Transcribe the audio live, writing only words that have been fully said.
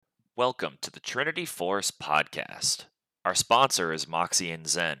Welcome to the Trinity Force podcast. Our sponsor is Moxie and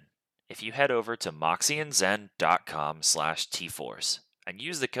Zen. If you head over to moxieandzen.com/tforce and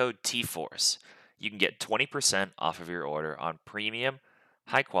use the code TForce, you can get 20% off of your order on premium,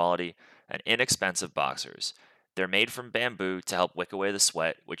 high quality, and inexpensive boxers. They're made from bamboo to help wick away the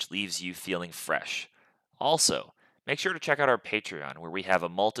sweat, which leaves you feeling fresh. Also, make sure to check out our Patreon, where we have a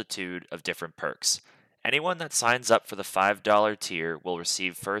multitude of different perks. Anyone that signs up for the $5 tier will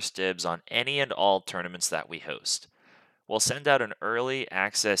receive first dibs on any and all tournaments that we host. We'll send out an early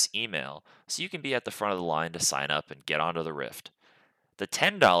access email so you can be at the front of the line to sign up and get onto the Rift. The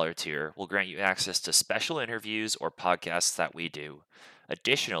 $10 tier will grant you access to special interviews or podcasts that we do.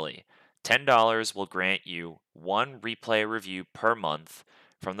 Additionally, $10 will grant you one replay review per month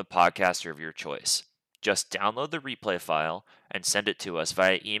from the podcaster of your choice. Just download the replay file and send it to us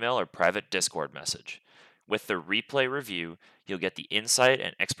via email or private Discord message. With the replay review, you'll get the insight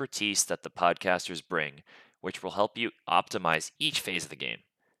and expertise that the podcasters bring, which will help you optimize each phase of the game.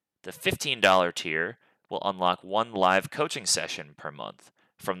 The $15 tier will unlock one live coaching session per month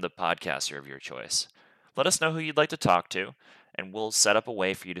from the podcaster of your choice. Let us know who you'd like to talk to, and we'll set up a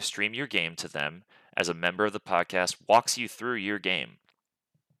way for you to stream your game to them as a member of the podcast walks you through your game.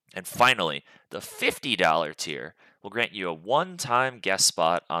 And finally, the $50 tier will grant you a one-time guest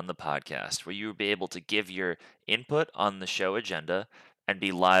spot on the podcast where you will be able to give your input on the show agenda and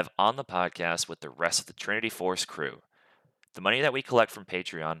be live on the podcast with the rest of the Trinity Force crew. The money that we collect from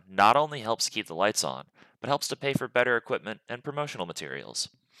Patreon not only helps keep the lights on, but helps to pay for better equipment and promotional materials.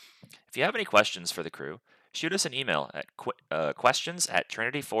 If you have any questions for the crew, shoot us an email at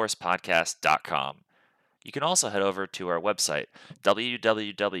questions@trinityforcepodcast.com. You can also head over to our website,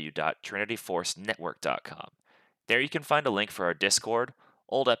 www.trinityforcenetwork.com. There you can find a link for our Discord,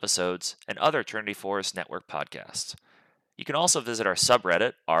 old episodes, and other Trinity Force Network podcasts. You can also visit our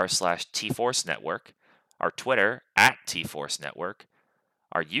subreddit, r/TForce Network, our Twitter, @TForce Network,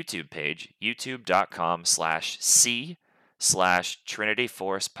 our YouTube page, youtube.com/c/Trinity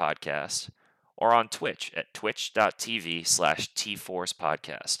Force Podcast, or on Twitch at twitch.tv/TForce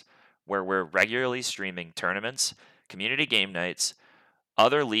Podcast, where we're regularly streaming tournaments, community game nights,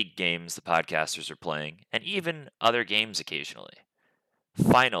 other league games the podcasters are playing, and even other games occasionally.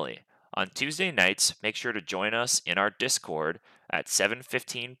 Finally, on Tuesday nights, make sure to join us in our Discord at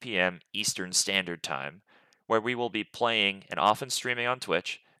 7:15 p.m. Eastern Standard Time, where we will be playing and often streaming on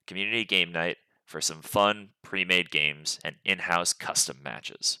Twitch community game night for some fun pre-made games and in-house custom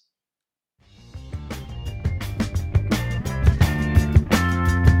matches.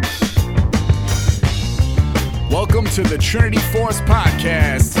 Welcome to the Trinity Force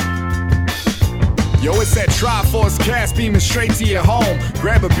Podcast. Yo, it's that Triforce cast beaming straight to your home.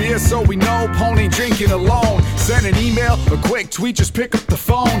 Grab a beer so we know Pone ain't drinking alone. Send an email, a quick tweet, just pick up the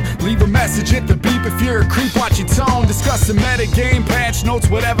phone. Leave a message, hit the beep if you're a creep, watch your tone. Discuss the meta game, patch notes,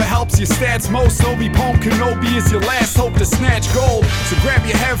 whatever helps your stats most. Obi-Pone Kenobi is your last hope to snatch gold. So grab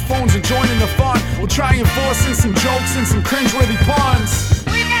your headphones and join in the fun. We'll try enforcing some jokes and some cringeworthy puns.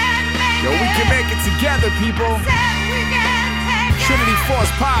 Yo, we can make it together, people. Trinity Force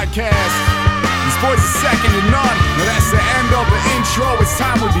Podcast. These boys are second to none. Now that's the end of the intro. It's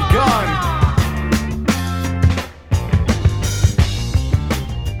time we begun.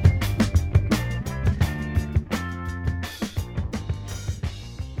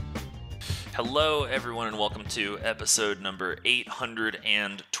 Hello, everyone, and welcome to episode number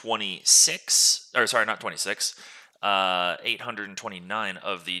 826. Or, sorry, not 26. 829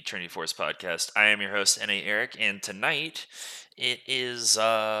 of the Trinity Force Podcast. I am your host, N.A. Eric, and tonight it is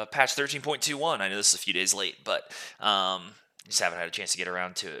patch 13.21. I know this is a few days late, but just haven't had a chance to get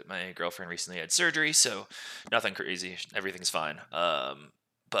around to it. My girlfriend recently had surgery, so nothing crazy. Everything's fine.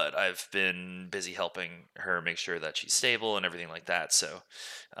 But I've been busy helping her make sure that she's stable and everything like that, so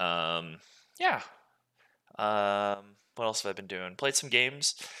yeah. What else have I been doing? Played some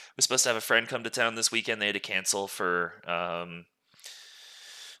games. Was supposed to have a friend come to town this weekend. They had to cancel for, I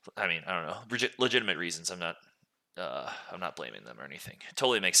don't know, legitimate reasons. I'm not blaming them or anything.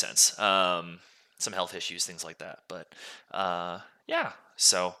 Totally makes sense. Some health issues, things like that. But yeah.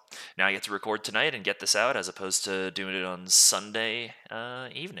 So now I get to record tonight and get this out as opposed to doing it on Sunday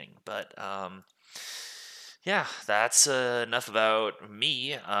evening. But yeah, that's enough about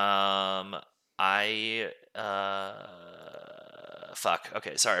me.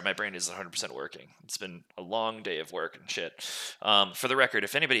 Okay, sorry, my brain isn't 100% working. It's been a long day of work and shit. For the record,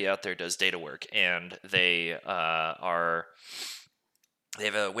 if anybody out there does data work and they have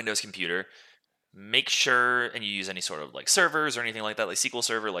a Windows computer, make sure, and you use any sort of like servers or anything like that, like SQL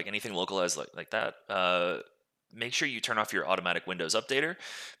Server, like anything localized like that, make sure you turn off your automatic Windows updater,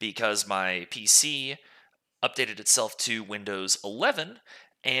 because my PC updated itself to Windows 11,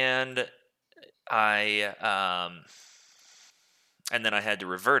 and I and then I had to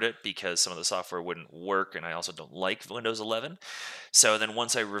revert it because some of the software wouldn't work, and I also don't like Windows 11. So then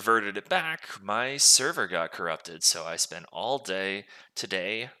once I reverted it back, my server got corrupted. So I spent all day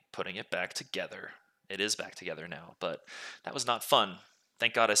today putting it back together. It is back together now, but that was not fun.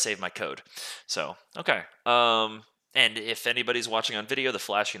 Thank God I saved my code. So, okay. And if anybody's watching on video, the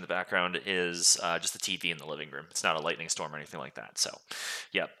flashing in the background is just the TV in the living room. It's not a lightning storm or anything like that. So,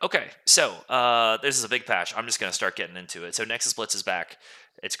 yeah. Okay. So, this is a big patch. I'm just going to start getting into it. So, Nexus Blitz is back.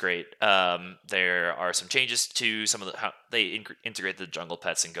 It's great. There are some changes to some of the how they integrate the jungle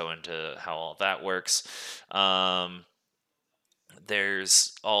pets and go into how all that works.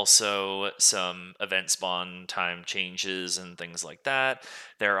 There's also some event spawn time changes and things like that.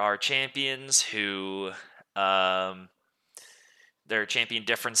 There are champions who there are champion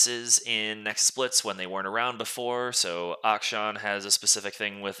differences in Nexus Blitz when they weren't around before. So Akshan has a specific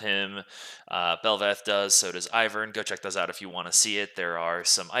thing with him. Belveth does. So does Ivern. Go check those out if you want to see it. There are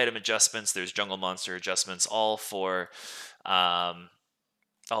some item adjustments. There's jungle monster adjustments, all for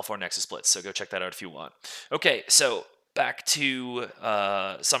Nexus Blitz. So go check that out if you want. Okay, so back to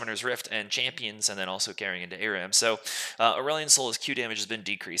Summoner's Rift and Champions, and then also carrying into ARAM. So Aurelion Soul's Q damage has been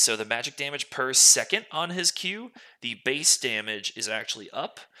decreased. So the magic damage per second on his Q, the base damage is actually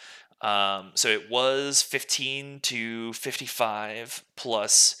up. So it was 15 to 55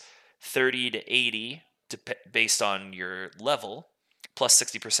 plus 30 to 80 based on your level, plus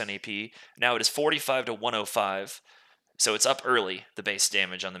 60% AP. Now it is 45 to 105. So it's up early, the base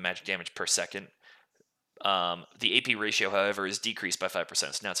damage on the magic damage per second. The AP ratio, however, is decreased by 5%,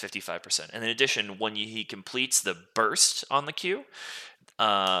 so now it's 55%. And in addition, when he completes the burst on the Q,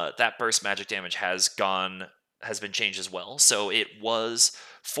 that burst magic damage has been changed as well. So it was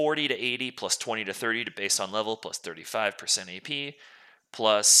 40 to 80 plus 20 to 30 based on level plus 35% AP,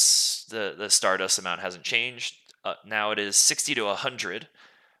 plus the Stardust amount hasn't changed. Now it is 60 to 100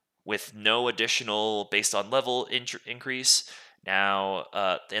 with no additional based on level increase. Now,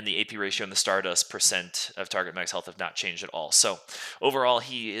 and the AP ratio and the Stardust percent of target max health have not changed at all. So overall,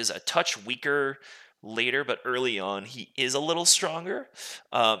 he is a touch weaker later, but early on, he is a little stronger.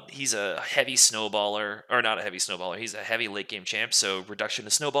 He's a heavy snowballer, or not a heavy snowballer, he's a heavy late game champ, so reduction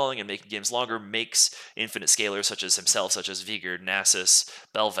to snowballing and making games longer makes infinite scalers such as himself, such as Vigard, Nasus,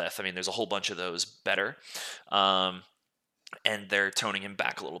 Belveth, I mean, there's a whole bunch of those better. And they're toning him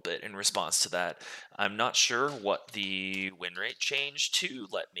back a little bit in response to that. I'm not sure what the win rate changed to.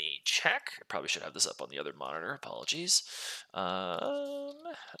 Let me check. I probably should have this up on the other monitor. Apologies. Aurelion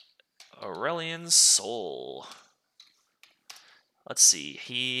Soul. Let's see.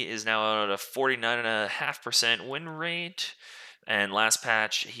 He is now at a 49.5% win rate. And last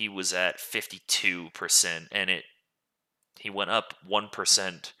patch, he was at 52%. And he went up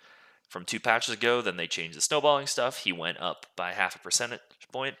 1% from 2 patches ago. Then they changed the snowballing stuff. He went up by half a percentage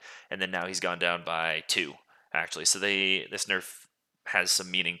point, and then now he's gone down by 2, actually. So this nerf has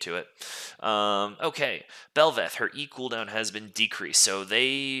some meaning to it. Okay, Belveth, her E cooldown has been decreased, so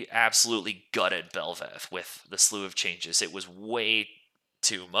they absolutely gutted Belveth with the slew of changes. It was way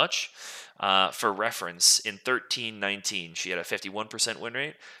too much. For reference, in 13-19, she had a 51% win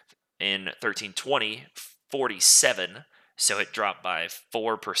rate. In 13-20, 47%. So it dropped by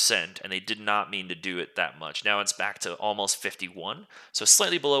 4%, and they did not mean to do it that much. Now it's back to almost 51, so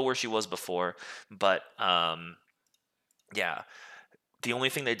slightly below where she was before. But yeah, the only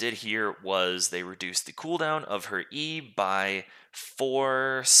thing they did here was they reduced the cooldown of her E by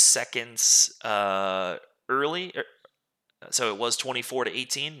 4 seconds early. So it was 24 to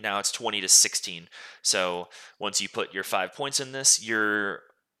 18. Now it's 20 to 16. So once you put your 5 points in this, you're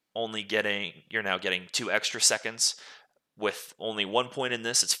now getting 2 extra seconds. With only 1 point in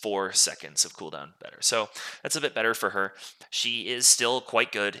this, it's 4 seconds of cooldown better. So that's a bit better for her. She is still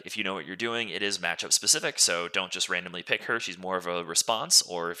quite good if you know what you're doing. It is matchup specific, so don't just randomly pick her. She's more of a response,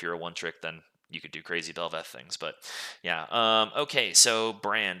 or if you're a one trick, then you could do crazy Belveth things. But yeah, okay, so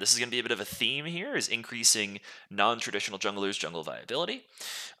Brand. This is going to be a bit of a theme here, is increasing non-traditional junglers' jungle viability.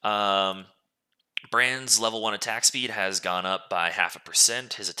 Brand's level 1 attack speed has gone up by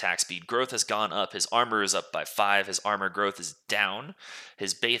 0.5%. His attack speed growth has gone up. His armor is up by 5. His armor growth is down.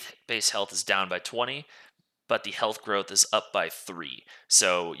 His base health is down by 20, but the health growth is up by 3.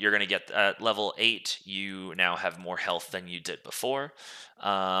 So you're going to get at level 8, you now have more health than you did before.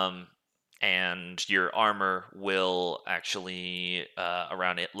 and your armor will actually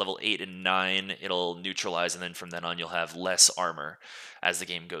around level 8 and 9 it'll neutralize, and then from then on you'll have less armor as the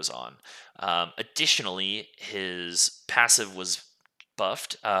game goes on. Additionally, his passive was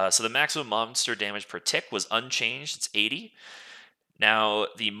buffed, so the maximum monster damage per tick was unchanged. It's 80. Now,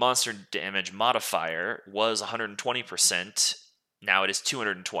 the monster damage modifier was 120%. Now it is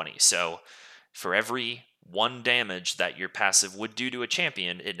 220. So for every 1 damage that your passive would do to a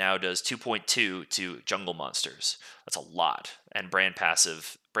champion, it now does 2.2 to jungle monsters. That's a lot. And Brand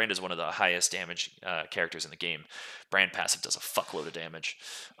is one of the highest damage characters in the game. Brand passive does a fuckload of damage.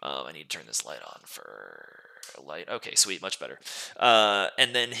 I need to turn this light on for light. Okay, sweet, much better.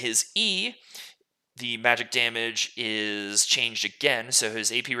 And then his E, the magic damage is changed again, so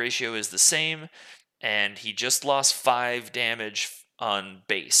his AP ratio is the same, and he just lost 5 damage on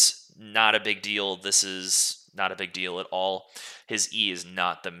base. Not a big deal. This is not a big deal at all. His E is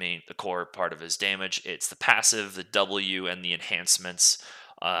not the core part of his damage. It's the passive, the W, and the enhancements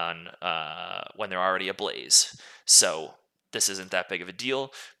on when they're already ablaze. So this isn't that big of a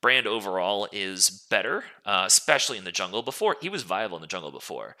deal. Brand overall is better, especially in the jungle. Before, he was viable in the jungle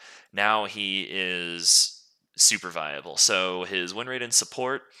before. Now he is super viable. So his win rate and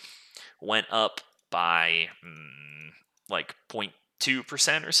support went up by like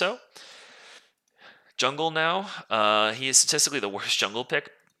 0.2% or so. Jungle now, he is statistically the worst jungle pick,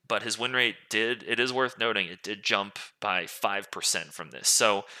 but his win rate it is worth noting, it did jump by 5% from this.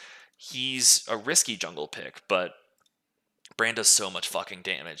 So he's a risky jungle pick, but Brand does so much fucking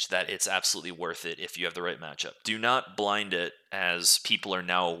damage that it's absolutely worth it if you have the right matchup. Do not blind it, as people are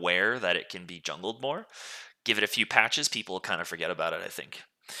now aware that it can be jungled more. Give it a few patches, people kind of forget about it, I think.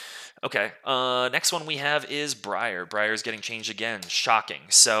 Okay, next one we have is Briar. Briar's getting changed again. Shocking.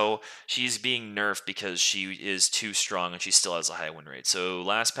 So she's being nerfed because she is too strong and she still has a high win rate. So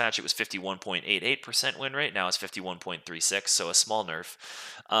last patch it was 51.88% win rate. Now it's 51.36, so a small nerf.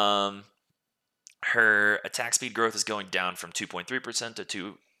 Her attack speed growth is going down from 2.3%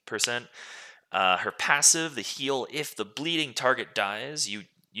 to 2%. Her passive, the heal if the bleeding target dies, you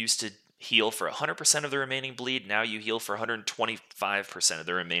used to heal for 100% of the remaining bleed. Now you heal for 125% of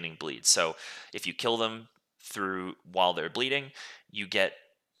the remaining bleed. So if you kill them while they're bleeding, you get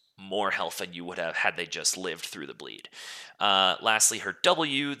more health than you would have had they just lived through the bleed. Lastly, her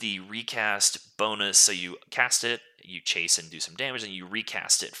W, the recast bonus. So you cast it, you chase and do some damage, and you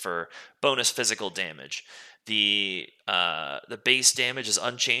recast it for bonus physical damage. The base damage is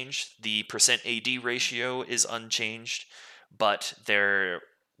unchanged. The percent AD ratio is unchanged, but their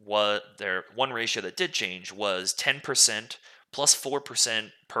one ratio that did change was 10% plus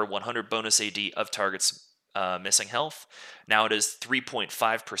 4% per 100 bonus AD of targets missing health. Now it is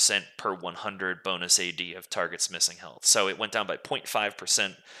 3.5% per 100 bonus AD of targets missing health. So it went down by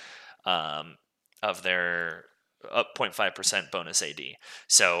 0.5% of their 0.5% bonus AD.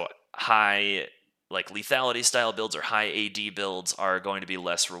 So high lethality style builds or high AD builds are going to be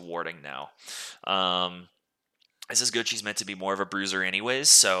less rewarding now. This is good. She's meant to be more of a bruiser anyways,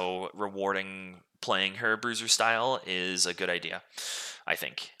 so rewarding playing her bruiser style is a good idea, I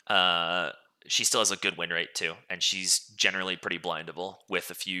think. She still has a good win rate too, and she's generally pretty blindable with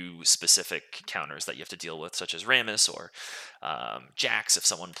a few specific counters that you have to deal with, such as Rammus or Jax if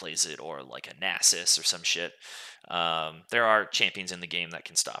someone plays it, or like a Nasus or some shit. There are champions in the game that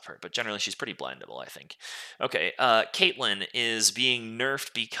can stop her, but generally she's pretty blindable, I think. Okay, Caitlyn is being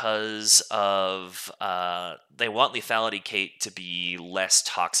nerfed because of they want Lethality Kate to be less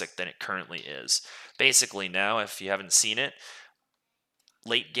toxic than it currently is. Basically now, if you haven't seen it,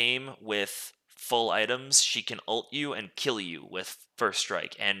 late game with full items, she can ult you and kill you with first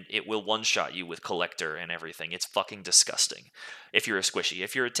strike, and it will one-shot you with collector and everything. It's fucking disgusting. If you're a squishy.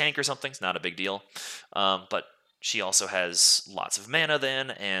 If you're a tank or something, it's not a big deal. But she also has lots of mana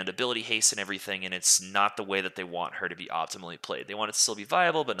then, and ability haste and everything, and it's not the way that they want her to be optimally played. They want it to still be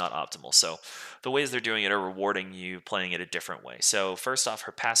viable, but not optimal. So the ways they're doing it are rewarding you playing it a different way. So first off,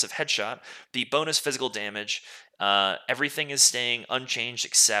 her passive headshot, the bonus physical damage, everything is staying unchanged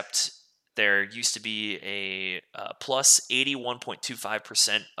except there used to be a plus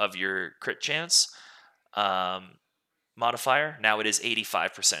 81.25% of your crit chance modifier. Now it is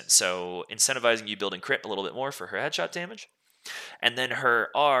 85%. So incentivizing you building crit a little bit more for her headshot damage. And then her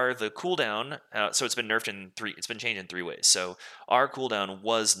R, the cooldown, so it's been nerfed it's been changed in 3 ways. So R cooldown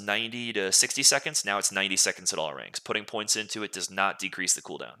was 90 to 60 seconds. Now it's 90 seconds at all ranks. Putting points into it does not decrease the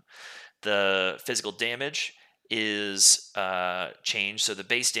cooldown. The physical damage is changed, so the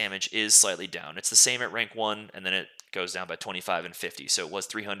base damage is slightly down. It's the same at rank 1, and then it goes down by 25 and 50. So it was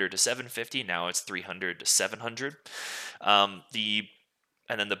 300 to 750, now it's 300 to 700. The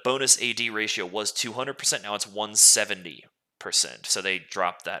And then the bonus AD ratio was 200%. Now it's 170%. So they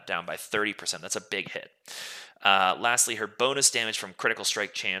dropped that down by 30%. That's a big hit. Lastly, her bonus damage from critical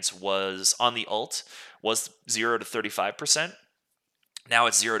strike chance was on the ult was 0 to 35%. Now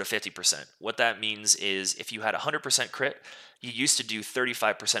it's 0 to 50%. What that means is if you had 100% crit, you used to do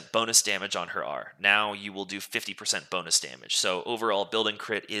 35% bonus damage on her R. Now you will do 50% bonus damage. So overall, building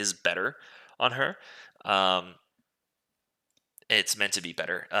crit is better on her. It's meant to be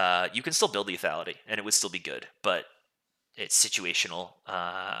better. You can still build lethality, and it would still be good, but it's situational,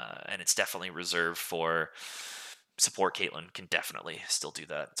 and it's definitely reserved for support. Caitlyn can definitely still do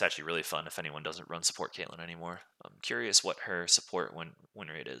that. It's actually really fun if anyone doesn't run support Caitlyn anymore. I'm curious what her support win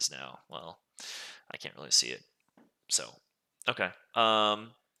rate is now. Well, I can't really see it. So, okay. All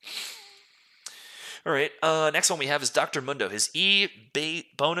right. Next one we have is Dr. Mundo. His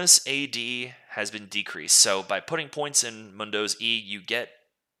bonus AD has been decreased. So by putting points in Mundo's E, you get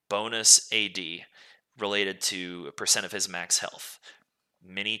bonus AD related to a percent of his max health.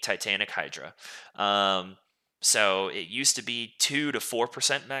 Mini Titanic Hydra. So it used to be 2 to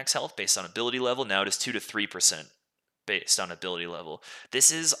 4% max health based on ability level. Now it is 2 to 3% based on ability level. This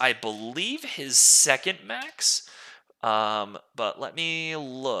is, I believe, his second max. But let me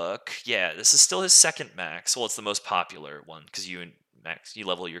look. Yeah, this is still his second max. Well, it's the most popular one because you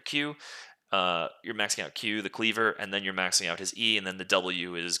level your Q. You're maxing out Q, the cleaver, and then you're maxing out his E, and then the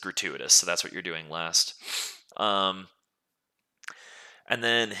W is gratuitous. So that's what you're doing last. And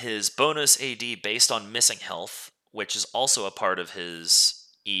then his bonus AD based on missing health, which is also a part of his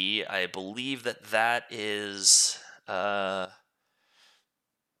E. I believe that is.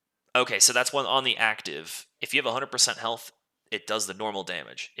 Okay, so that's one on the active. If you have 100% health, it does the normal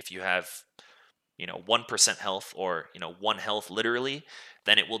damage. If you have, 1% health or, 1 health literally,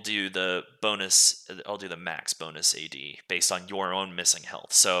 then it will do the bonus. I'll do the max bonus AD based on your own missing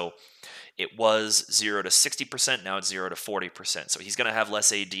health. So it was 0 to 60%. Now it's 0 to 40%. So he's going to have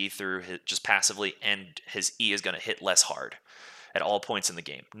less AD through just passively, and his E is going to hit less hard at all points in the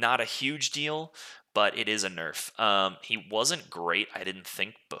game. Not a huge deal, but it is a nerf. He wasn't great, I didn't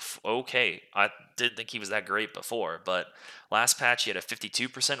think before. Okay, I didn't think he was that great before, but last patch he had a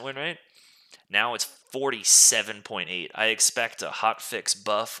 52% win rate. Now it's 47.8. I expect a hotfix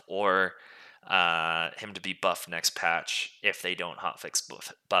buff or him to be buffed next patch if they don't hotfix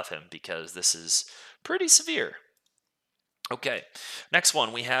buff him, because this is pretty severe. Okay, next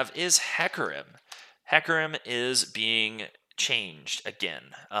one we have is Hecarim. Hecarim is being changed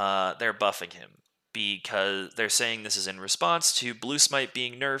again. They're buffing him because they're saying this is in response to Blue Smite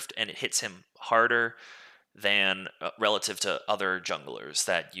being nerfed, and it hits him harder than relative to other junglers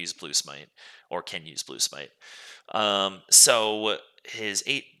that use Blue Smite or can use Blue Smite. So his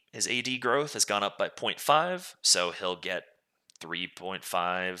AD growth has gone up by 0.5, so he'll get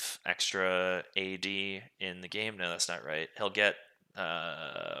 3.5 extra AD in the game. No, that's not right. He'll get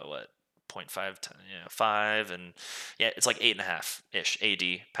 0.5 5, and it's like 8.5 ish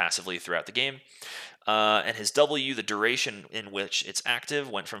AD passively throughout the game. And his W, the duration in which it's active,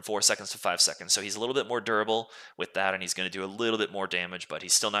 went from 4 seconds to 5 seconds. So he's a little bit more durable with that, and he's going to do a little bit more damage, but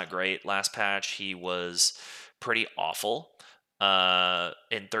he's still not great. Last patch, he was pretty awful.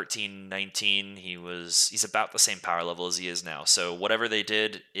 In 13-19, he's about the same power level as he is now. So whatever they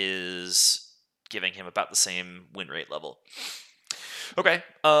did is giving him about the same win rate level. Okay,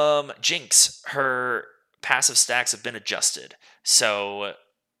 Jinx, her passive stacks have been adjusted. So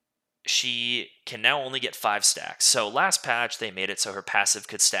she can now only get 5 stacks. So last patch, they made it so her passive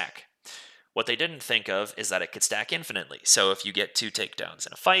could stack. What they didn't think of is that it could stack infinitely. So if you get 2 takedowns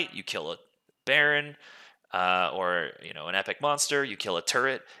in a fight, you kill a Baron, or an epic monster, you kill a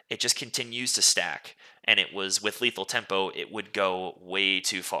turret, it just continues to stack. And it was with lethal tempo, it would go way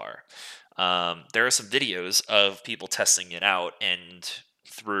too far. There are some videos of people testing it out, and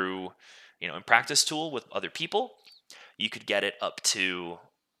through in practice tool with other people, you could get it up to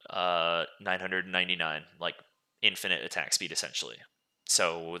 999, like infinite attack speed essentially.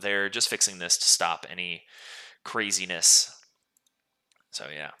 So they're just fixing this to stop any craziness. So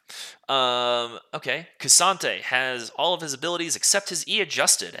yeah. Okay. Cassante has all of his abilities except his E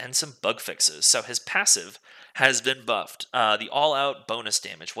adjusted and some bug fixes. So his passive has been buffed. The all-out bonus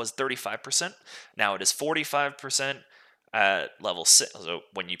damage was 35%. Now it is 45% at level 6. So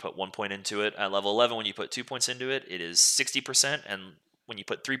when you put 1 point into it, at level 11, when you put 2 points into it, it is 60%. And when you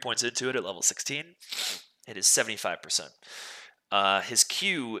put 3 points into it at level 16, it is 75%. His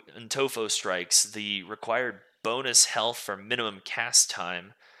Q in Tofo strikes, the required bonus health for minimum cast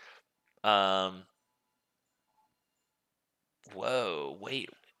time. Whoa, wait,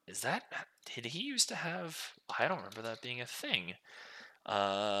 is that? Did he used to have? I don't remember that being a thing.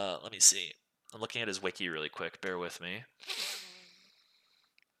 Let me see. I'm looking at his wiki really quick. Bear with me.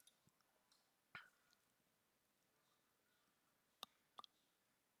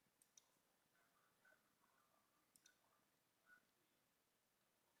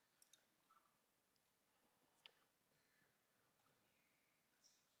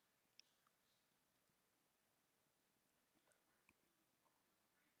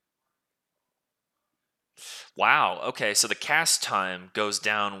 Wow. Okay, so the cast time goes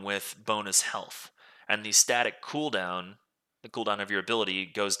down with bonus health, and the static cooldown, the cooldown of your ability,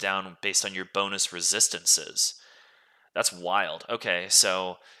 goes down based on your bonus resistances. That's wild. Okay,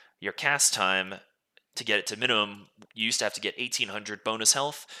 so your cast time to get it to minimum, you used to have to get 1800 bonus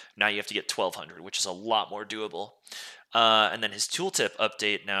health. Now you have to get 1200, which is a lot more doable. And then his tooltip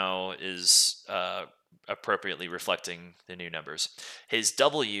update now is appropriately reflecting the new numbers. His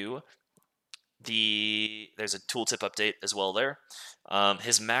W, there's a tooltip update as well there.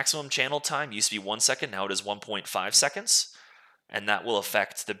 His maximum channel time used to be 1 second. Now it is 1.5 seconds, and that will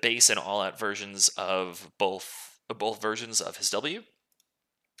affect the base and all out versions of both versions of his W.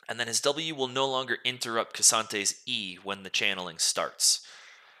 And then his W will no longer interrupt Casante's E when the channeling starts.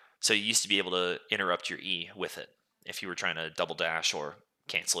 So you used to be able to interrupt your E with it if you were trying to double dash or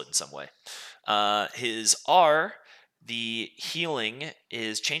cancel it in some way. His R, the healing,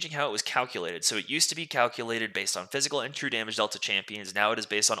 is changing how it was calculated. So it used to be calculated based on physical and true damage delta champions. Now it is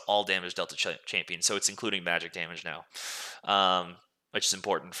based on all damage delta champions. So it's including magic damage now, which is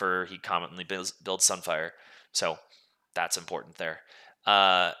important for he commonly builds Sunfire. So that's important there.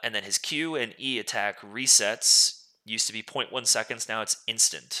 And then his Q and E attack resets used to be 0.1 seconds. Now it's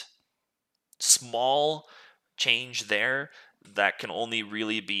instant. Small change there that can only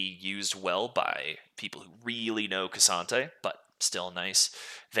really be used well by people who really know Cassante, but still nice.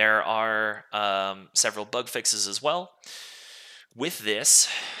 There are several bug fixes as well. With this,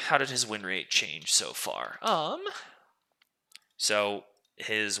 how did his win rate change so far? So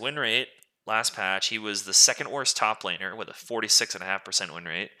his win rate last patch, he was the second worst top laner with a 46.5% win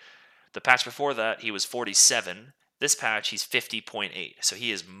rate. The patch before that, he was 47. This patch, he's 50.8. So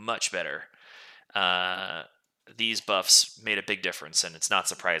he is much better. These buffs made a big difference, and it's not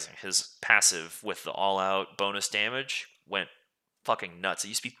surprising. His passive with the all-out bonus damage went fucking nuts. It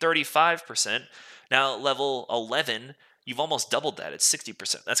used to be 35%. Now at level 11, you've almost doubled that. It's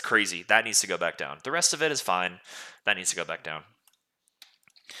 60%. That's crazy. That needs to go back down. The rest of it is fine. That needs to go back down.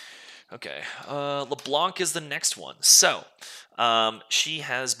 Okay, LeBlanc is the next one. So, she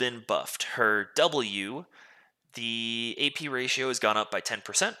has been buffed. Her W, the AP ratio has gone up by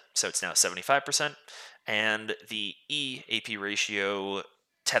 10%, so it's now 75%. And the E AP ratio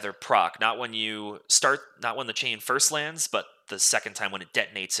tether proc, not when the chain first lands, but the second time when it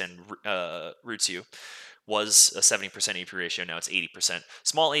detonates and roots you, was a 70% AP ratio. Now it's 80%.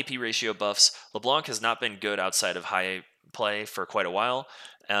 Small AP ratio buffs. LeBlanc has not been good outside of high play for quite a while.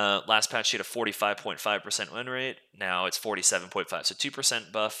 Last patch she had a 45.5% win rate. Now it's 47.5, so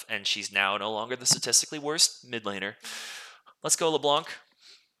 2% buff, and she's now no longer the statistically worst mid laner. Let's go LeBlanc.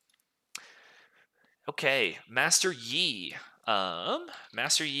 Okay, Master Yi.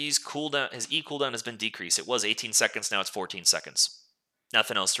 Master Yi's cooldown, his E cooldown has been decreased. It was 18 seconds, now it's 14 seconds.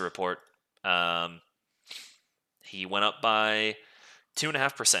 Nothing else to report. He went up by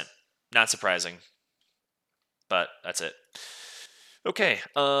 2.5%. Not surprising, but that's it. Okay,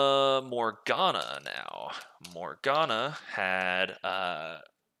 Morgana now. Morgana had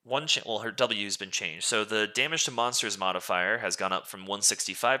her W has been changed. So the damage to monsters modifier has gone up from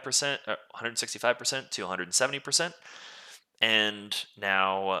 165% to 170%. And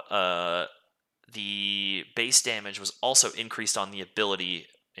now the base damage was also increased on the ability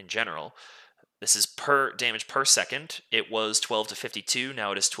in general. This is per damage per second. It was 12 to 52.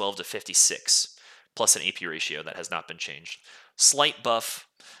 Now it is 12 to 56, plus an AP ratio that has not been changed. Slight buff.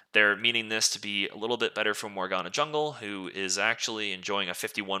 They're meaning this to be a little bit better for Morgana Jungle, who is actually enjoying a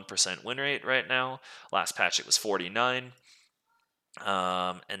 51% win rate right now. Last patch it was 49.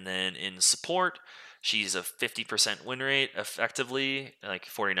 And then in support, she's a 50% win rate effectively, like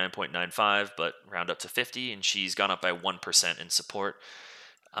 49.95, but round up to 50, and she's gone up by 1% in support.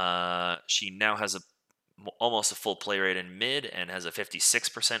 She now has almost a full play rate in mid and has a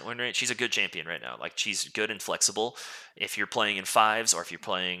 56% win rate. She's a good champion right now. Like, she's good and flexible. If you're playing in fives or if you're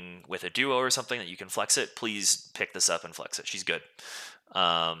playing with a duo or something that you can flex it, please pick this up and flex it. She's good.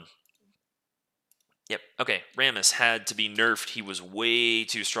 Yep. Okay. Rammus had to be nerfed. He was way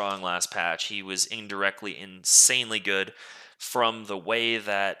too strong last patch. He was indirectly insanely good from the way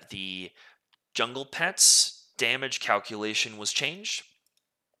that the jungle pets damage calculation was changed.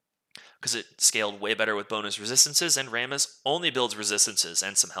 because it scaled way better with bonus resistances, and Rammus only builds resistances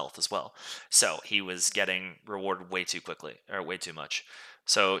and some health as well. So he was getting rewarded way too quickly, or way too much.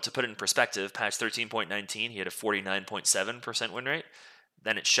 So to put it in perspective, patch 13.19, he had a 49.7% win rate.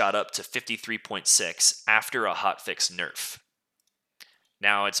 Then it shot up to 53.6 after a hotfix nerf.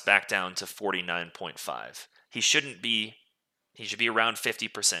 Now it's back down to 49.5. He should be around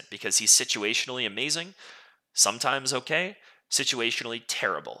 50% because he's situationally amazing, sometimes okay, situationally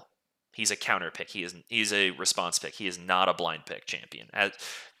terrible. He's a counter pick. He's a response pick. He is not a blind pick champion.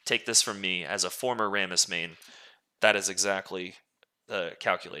 Take this from me as a former Rammus main. That is exactly the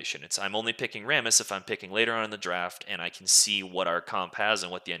calculation. I'm only picking Rammus if I'm picking later on in the draft and I can see what our comp has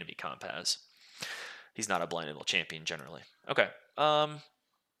and what the enemy comp has. He's not a blindable champion generally. Okay. But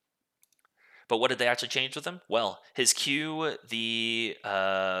what did they actually change with him? Well, his Q, the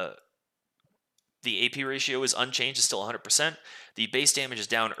AP ratio is unchanged, it's still 100%. The base damage is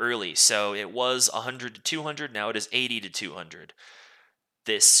down early, so it was 100 to 200, now it is 80 to 200.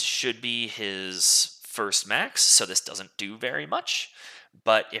 This should be his first max, so this doesn't do very much.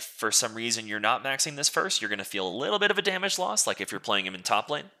 But if for some reason you're not maxing this first, you're going to feel a little bit of a damage loss, like if you're playing him in top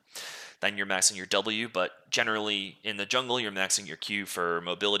lane. Then you're maxing your W, but generally in the jungle, you're maxing your Q for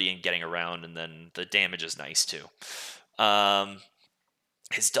mobility and getting around, and then the damage is nice too.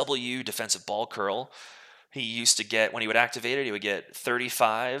 His W, defensive ball curl, he used to get, when he would activate it, he would get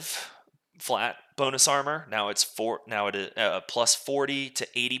 35 flat bonus armor. Now it is plus 40 to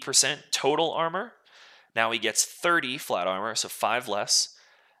 80% total armor. Now he gets 30 flat armor, so 5 less.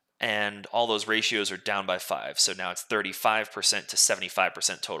 And all those ratios are down by 5. So now it's 35% to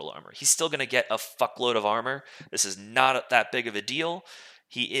 75% total armor. He's still going to get a fuckload of armor. This is not that big of a deal.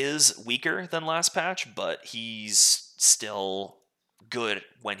 He is weaker than last patch, but he's still good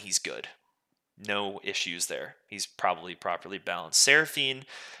when he's good. No issues there. He's probably properly balanced. Seraphine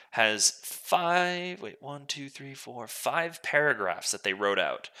has 5 paragraphs that they wrote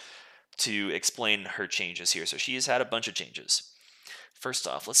out to explain her changes here. So she has had a bunch of changes. First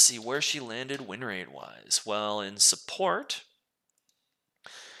off, let's see where she landed win rate wise. Well, in support,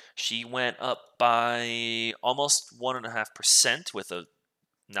 she went up by almost 1.5% with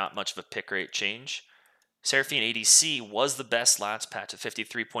not much of a pick rate change. Seraphine ADC was the best last patch at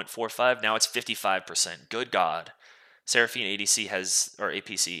 53.45. Now it's 55%. Good God. Seraphine APC has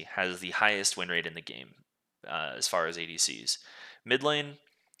the highest win rate in the game as far as ADCs. Mid lane,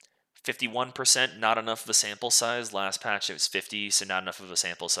 51%, not enough of a sample size. Last patch it was 50, so not enough of a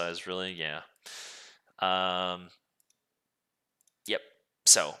sample size, really. Yeah. Yep.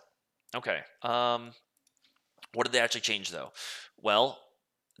 So, okay. What did they actually change, though? Well,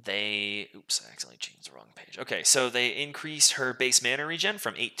 I accidentally changed the wrong page. Okay, so they increased her base mana regen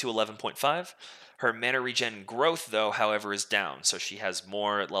from 8 to 11.5. Her mana regen growth, though, however, is down. So she has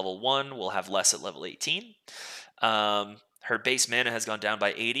more at level 1, will have less at level 18. Her base mana has gone down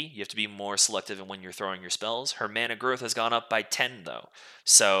by 80. You have to be more selective in when you're throwing your spells. Her mana growth has gone up by 10, though.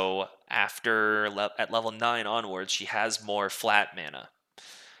 So at level 9 onwards, she has more flat mana.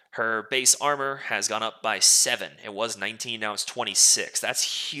 Her base armor has gone up by 7. It was 19, now it's 26.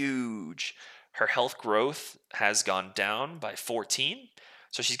 That's huge. Her health growth has gone down by 14.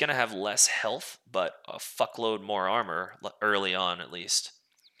 So she's going to have less health, but a fuckload more armor early on, at least.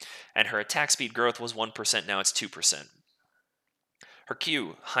 And her attack speed growth was 1%, now it's 2%. Her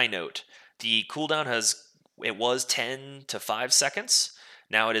Q, high note. The cooldown was 10 to 5 seconds.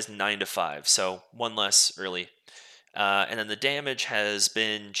 Now it is 9 to 5, so one less early. And then the damage has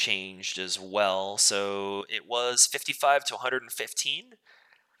been changed as well. So it was 55 to 115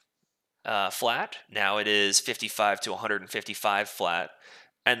 flat. Now it is 55 to 155 flat.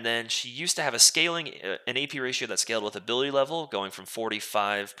 And then she used to have an AP ratio that scaled with ability level, going from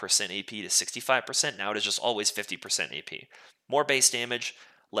 45% AP to 65%. Now it is just always 50% AP. More base damage,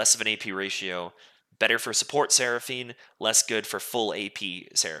 less of an AP ratio. Better for support Seraphine, less good for full AP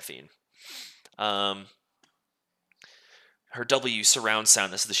Seraphine. Her W surround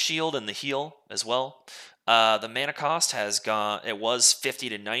sound. This is the shield and the heal as well. The mana cost has gone. It was 50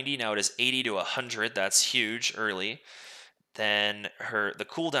 to 90. Now it is 80 to 100. That's huge early. Then the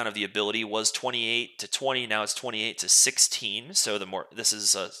cooldown of the ability was 28 to 20. Now it's 28 to 16. So this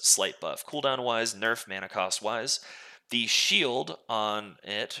is a slight buff. Cooldown wise, nerf mana cost wise. The shield on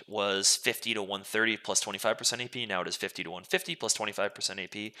it was 50 to 130 plus 25% AP. Now it is 50 to 150 plus 25%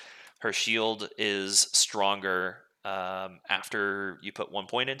 AP. Her shield is stronger after you put 1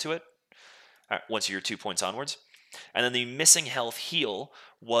 point into it, once you're 2 points onwards. And then the missing health heal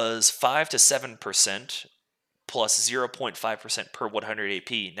was 5 to 7% plus 0.5% per 100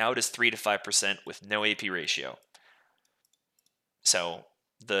 AP. Now it is 3 to 5% with no AP ratio. So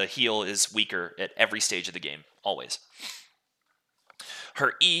The heal is weaker at every stage of the game, always.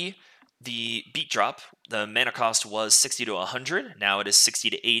 Her E, the beat drop, the mana cost was 60 to 100. Now it is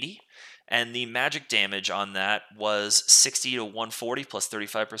 60 to 80. And the magic damage on that was 60 to 140 plus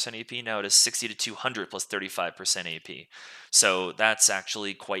 35% AP. Now it is 60 to 200 plus 35% AP. So that's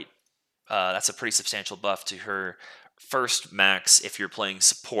actually that's a pretty substantial buff to her first max. If you're playing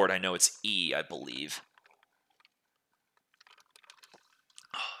support, I know it's E, I believe.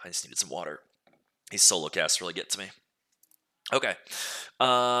 I just needed some water. These solo casts really get to me. Okay.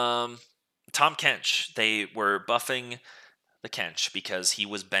 Tom Kench. They were buffing the Kench because he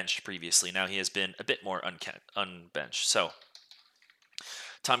was benched previously. Now he has been a bit more unbenched. So,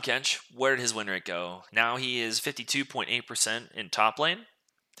 Tom Kench, where did his win rate go? Now he is 52.8% in top lane.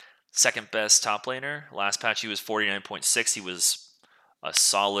 Second best top laner. Last patch he was 49.6. He was a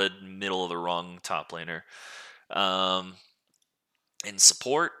solid middle of the rung top laner. In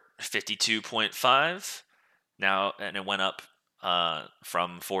support, 52.5. Now, and it went up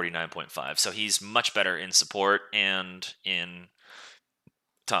from 49.5. So he's much better in support and in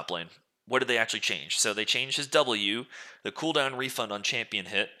top lane. What did they actually change? So they changed his W. The cooldown refund on champion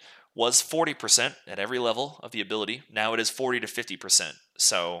hit was 40% at every level of the ability. Now it is 40 to 50%.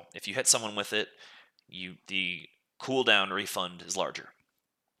 So if you hit someone with it, the cooldown refund is larger.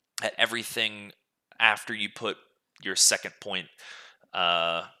 At everything after you put your second point,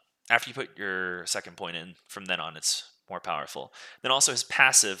 in, from then on, it's more powerful. Then also his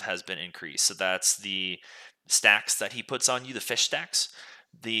passive has been increased. So that's the stacks that he puts on you, the fish stacks.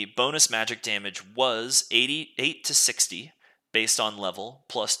 The bonus magic damage was 88 to 60 based on level,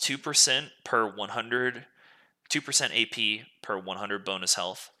 plus 2% per 100, 2% AP per 100 bonus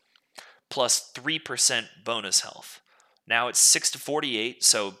health, plus 3% bonus health. Now it's 6 to 48,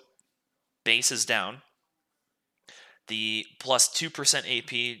 so base is down. The plus 2%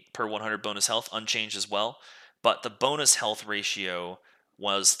 AP per 100 bonus health, unchanged as well, but the bonus health ratio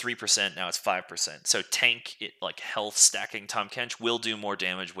was 3%, now it's 5%. So tank, health stacking Tom Kench will do more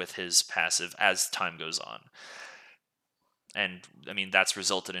damage with his passive as time goes on. And, I mean, that's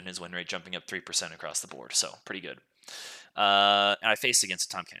resulted in his win rate jumping up 3% across the board, so pretty good. And I faced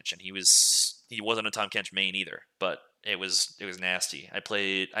against a Tom Kench, and he wasn't a Tom Kench main either, but it was nasty.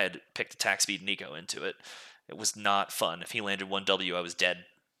 I had picked attack speed Nico into it. It was not fun. If he landed 1W, I was dead,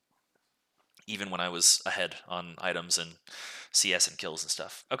 even when I was ahead on items and CS and kills and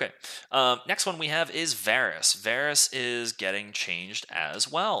stuff. Okay, next one we have is Varus. Varus is getting changed as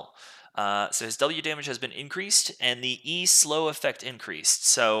well. So his W damage has been increased, and the E slow effect increased.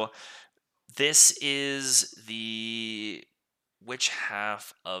 So this is which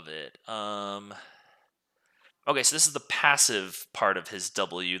half of it? Okay, so this is the passive part of his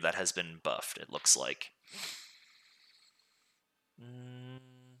W that has been buffed, it looks like.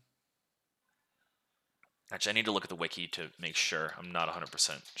 Actually, I need to look at the wiki to make sure. I'm not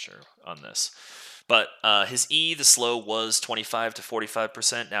 100% sure on this. But his E, the slow, was 25 to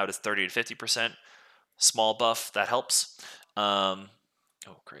 45%. Now it is 30 to 50%. Small buff, that helps. Oh,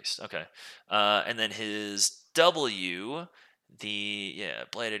 Christ. Okay. And then his W,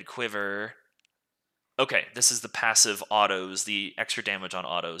 Bladed Quiver. Okay, this is the passive autos, the extra damage on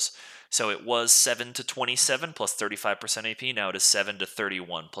autos. So it was 7 to 27 plus 35% AP. Now it is 7 to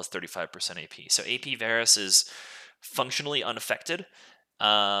 31 plus 35% AP. So AP Varus is functionally unaffected.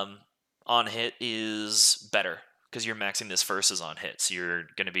 On hit is better because you're maxing this versus on hit. So you're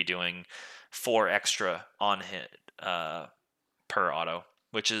going to be doing 4 extra on hit per auto,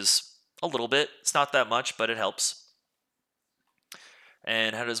 which is a little bit. It's not that much, but it helps.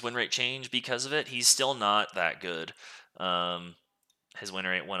 And how does win rate change because of it? He's still not that good. His win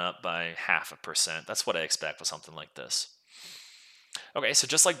rate went up by 0.5%. That's what I expect with something like this. Okay, so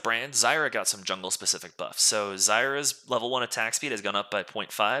just like Brand, Zyra got some jungle-specific buffs. So Zyra's level 1 attack speed has gone up by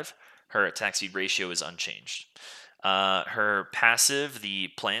 0.5. Her attack speed ratio is unchanged. Her passive, the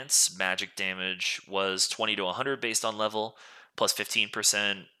plants, magic damage was 20 to 100 based on level, plus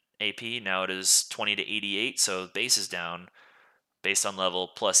 15% AP. Now it is 20 to 88, so base is down based on level,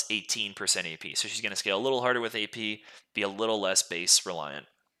 plus 18% AP. So she's going to scale a little harder with AP, be a little less base reliant,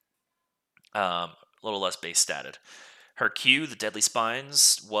 a little less base statted. Her Q, the Deadly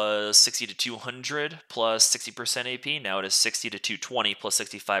Spines, was 60 to 200 plus 60% AP. Now it is 60 to 220 plus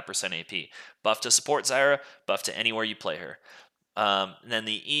 65% AP. Buff to support Zyra, buff to anywhere you play her. And then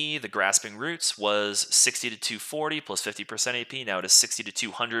the E, the Grasping Roots, was 60 to 240 plus 50% AP. Now it is 60 to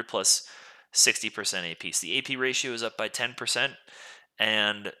 200 plus 60% AP. So the AP ratio is up by 10%,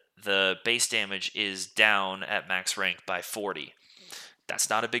 and the base damage is down at max rank by 40. That's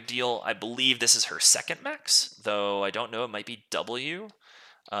not a big deal. I believe this is her second max, though I don't know. It might be W.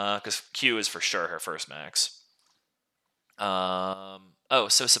 because Q is for sure her first max. So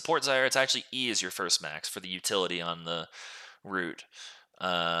support Zyra, it's actually E is your first max for the utility on the root.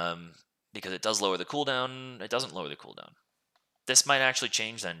 Because it does lower the cooldown. It doesn't lower the cooldown. This might actually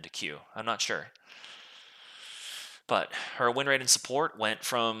change then to Q. I'm not sure. But her win rate in support went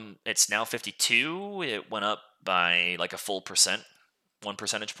from, it's now 52. It went up by like a full percent, 1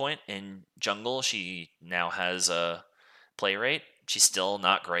 percentage point. In jungle, she now has a play rate. She's still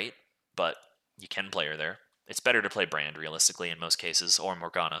not great, but you can play her there. It's better to play Brand realistically in most cases, or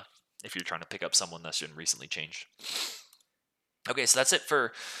Morgana if you're trying to pick up someone that's been recently changed. Okay, so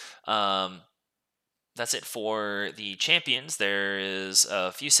um, that's it for the champions. There is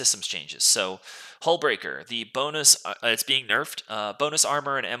a few systems changes. So, Hullbreaker, the bonus, it's being nerfed. Bonus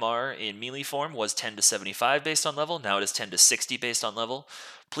armor and MR in melee form was 10 to 75 based on level. Now it is 10 to 60 based on level.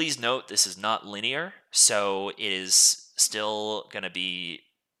 Please note this is not linear, so it is still going to be.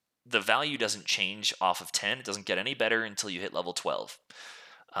 The value doesn't change off of 10. It doesn't get any better until you hit level 12.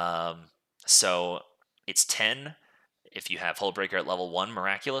 So it's 10 if you have Hullbreaker at level 1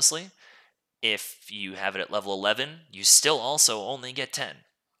 miraculously. If you have it at level 11, you still also only get 10.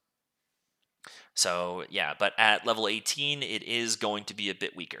 So, yeah, but at level 18, it is going to be a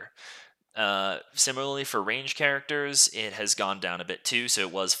bit weaker. Similarly, for range characters, it has gone down a bit too. So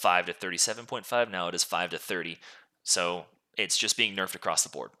it was 5 to 37.5. Now it is 5 to 30. So it's just being nerfed across the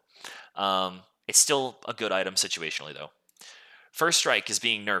board. It's still a good item situationally, though. First Strike is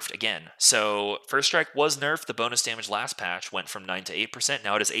being nerfed again. So First Strike was nerfed. The bonus damage last patch went from 9 to 8%.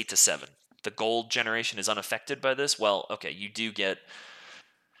 Now it is 8 to 7. The gold generation is unaffected by this. Well, okay, you do get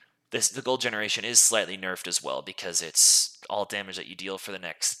this. The gold generation is slightly nerfed as well because it's all damage that you deal for the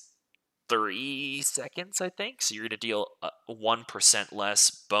next 3 seconds, I think. So you're going to deal 1%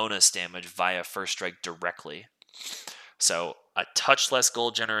 less bonus damage via First Strike directly. So a touch less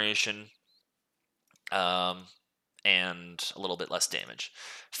gold generation. And a little bit less damage.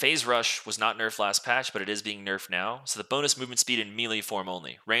 Phase Rush was not nerfed last patch, but it is being nerfed now. So the bonus movement speed in melee form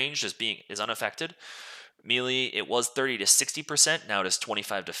only. Range is unaffected. Melee, it was 30 to 60%. Now it is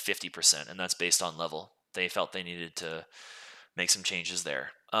 25 to 50%, and that's based on level. They felt they needed to make some changes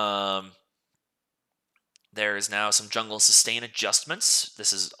there. There is now some jungle sustain adjustments.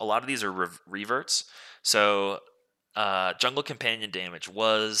 A lot of these are reverts. So jungle companion damage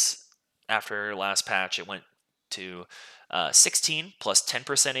was, after last patch, it went to 16 plus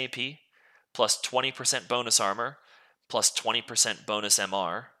 10% AP, plus 20% bonus armor, plus 20% bonus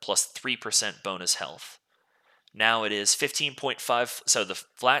MR, plus 3% bonus health. Now it is 15.5, so the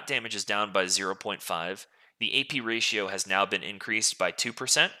flat damage is down by 0.5. The AP ratio has now been increased by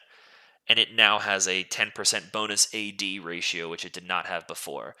 2%, and it now has a 10% bonus AD ratio, which it did not have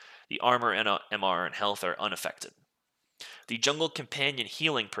before. The armor and MR and health are unaffected. The jungle companion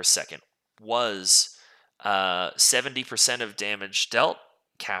healing per second was 70% of damage dealt,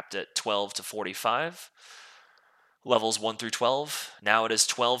 capped at 12 to 45, levels 1 through 12. Now it is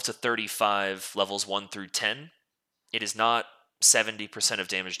 12 to 35, levels 1 through 10. It is not 70% of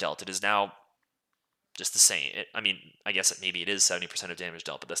damage dealt. It is now just the same. I guess maybe it is 70% of damage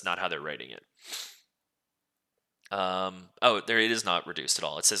dealt, but that's not how they're writing it. It is not reduced at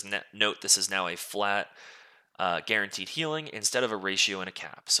all. It says, note this is now a flat guaranteed healing instead of a ratio and a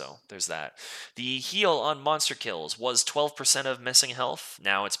cap. So there's that. The heal on monster kills was 12% of missing health.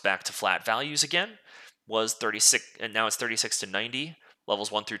 Now it's back to flat values again. Was 36, and now it's 36 to 90,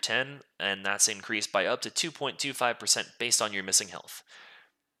 levels 1 through 10, and that's increased by up to 2.25% based on your missing health.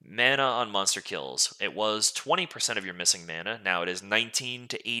 Mana on monster kills. It was 20% of your missing mana. Now it is 19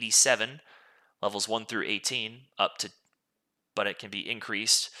 to 87, levels 1 through 18, but it can be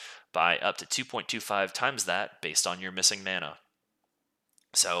increased by up to 2.25 times that based on your missing mana.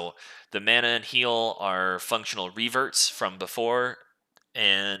 So the mana and heal are functional reverts from before,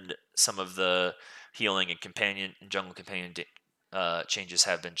 and some of the healing and jungle companion changes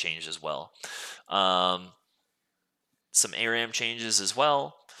have been changed as well. Some ARAM changes as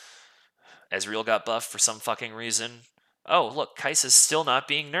well. Ezreal got buffed for some fucking reason. Oh, look, Kai'Sa's still not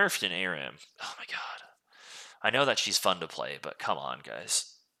being nerfed in ARAM. Oh my god. I know that she's fun to play, but come on,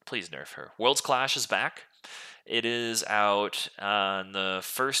 guys. Please nerf her. Worlds Clash is back. It is out on the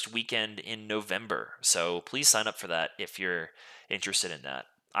first weekend in November, so please sign up for that if you're interested in that.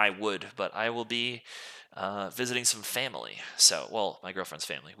 I would, but I will be visiting some family. So, well, my girlfriend's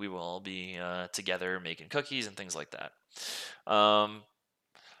family. We will all be together making cookies and things like that.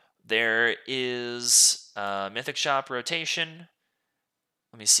 There is Mythic Shop rotation.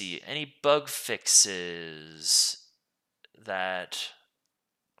 Let me see. Any bug fixes that...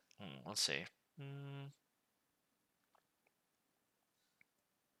 let's see.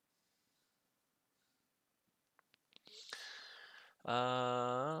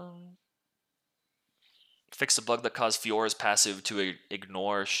 Fix a bug that caused Fiora's passive to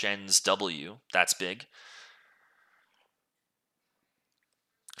ignore Shen's W. That's big.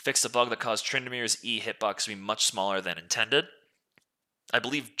 Fix a bug that caused Tryndamere E hitbox to be much smaller than intended. I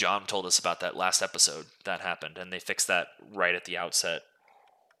believe John told us about that last episode that happened, and they fixed that right at the outset.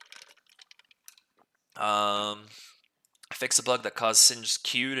 Fix a bug that caused Singe's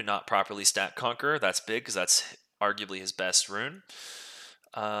Q to not properly stat Conqueror. That's big, because that's arguably his best rune.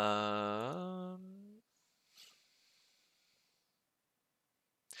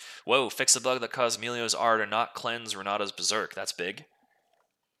 Whoa, fix a bug that caused Melio's R to not cleanse Renata's Berserk. That's big.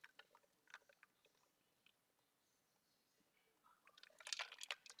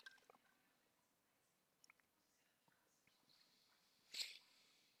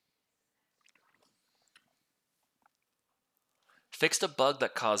 Fixed a bug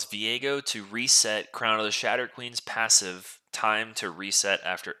that caused Viego to reset Crown of the Shattered Queen's passive time to reset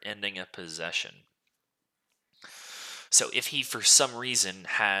after ending a possession. So if he, for some reason,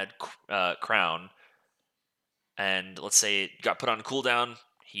 had Crown, and let's say it got put on cooldown,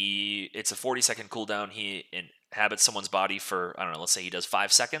 it's a 40-second cooldown, he inhabits someone's body for, I don't know, let's say he does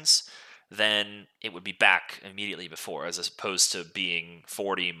 5 seconds, then it would be back immediately before, as opposed to being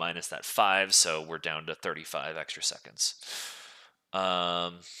 40 minus that 5, so we're down to 35 extra seconds.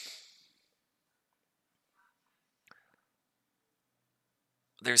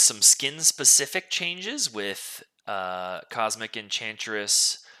 There's some skin-specific changes with Cosmic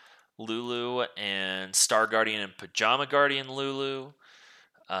Enchantress Lulu and Star Guardian and Pajama Guardian Lulu.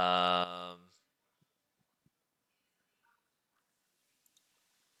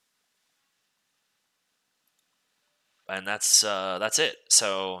 And that's it.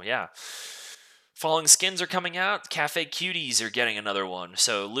 So yeah, Falling Skins are coming out. Cafe Cuties are getting another one.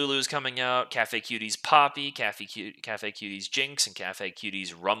 So Lulu's coming out. Cafe Cuties Poppy, Cafe Cuties Jinx, and Cafe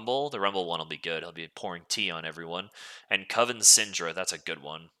Cuties Rumble. The Rumble one will be good. He'll be pouring tea on everyone. And Coven Syndra, that's a good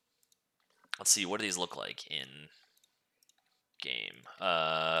one. Let's see, what do these look like in game?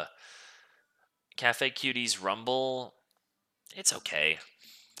 Cafe Cuties Rumble, it's okay.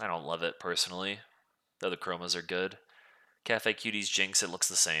 I don't love it personally, though the chromas are good. Cafe Cuties Jinx, it looks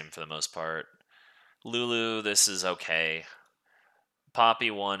the same for the most part. Lulu, this is okay.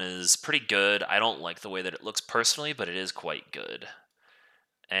 Poppy one is pretty good. I don't like the way that it looks personally, but it is quite good.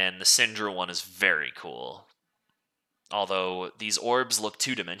 And the Syndra one is very cool. Although these orbs look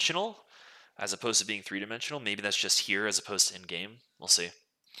 2-dimensional, as opposed to being 3-dimensional. Maybe that's just here as opposed to in-game. We'll see.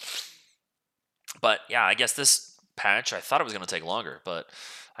 But yeah, I guess this patch, I thought it was going to take longer, but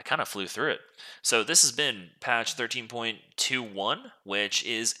I kind of flew through it. So this has been patch 13.21, which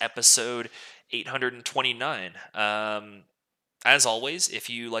is episode 829. As always, if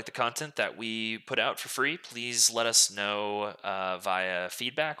you like the content that we put out for free, please let us know via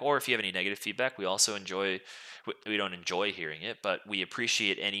feedback, or if you have any negative feedback. We also we don't enjoy hearing it, but we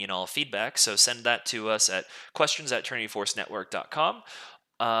appreciate any and all feedback, so send that to us at questions@trinityforcenetwork.com.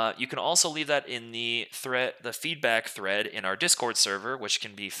 You can also leave that in the feedback thread in our Discord server, which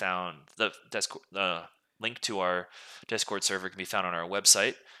can be found, the link to our Discord server can be found on our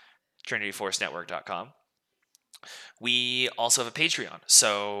website, trinityforcenetwork.com. We also have a Patreon,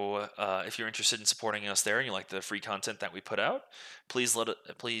 so if you're interested in supporting us there and you like the free content that we put out, please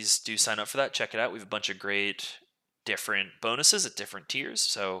do sign up for that. Check it out. We have a bunch of great different bonuses at different tiers,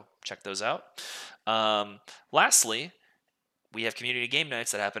 so check those out. Lastly, we have community game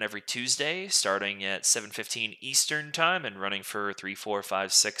nights that happen every Tuesday, starting at 7:15 Eastern time and running for 3, 4,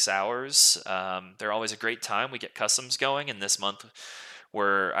 5, 6 hours. They're always a great time. We get customs going, and this month,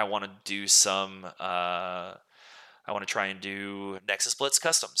 where I want to do I want to try and do Nexus Blitz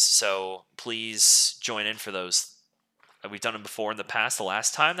customs. So please join in for those. We've done them before in the past. The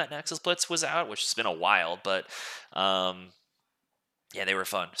last time that Nexus Blitz was out, which has been a while, but yeah, they were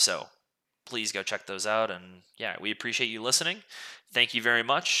fun. So please go check those out. And yeah, we appreciate you listening. Thank you very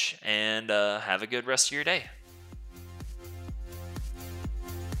much, and have a good rest of your day.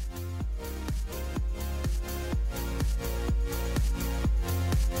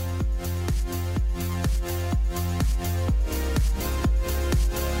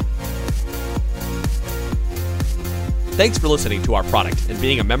 Thanks for listening to our product and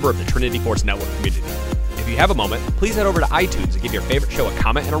being a member of the Trinity Force Network community. If you have a moment, please head over to iTunes and give your favorite show a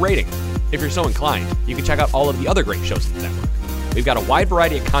comment and a rating. If you're so inclined, you can check out all of the other great shows in the network. We've got a wide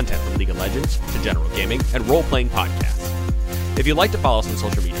variety of content from League of Legends to general gaming and role-playing podcasts. If you'd like to follow us on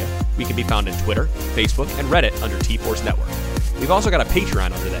social media, we can be found on Twitter, Facebook, and Reddit under T-Force Network. We've also got a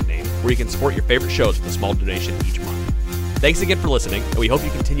Patreon under that name where you can support your favorite shows with a small donation each month. Thanks again for listening, and we hope you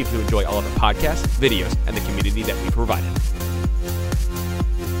continue to enjoy all of our podcasts, videos, and the community that we provided.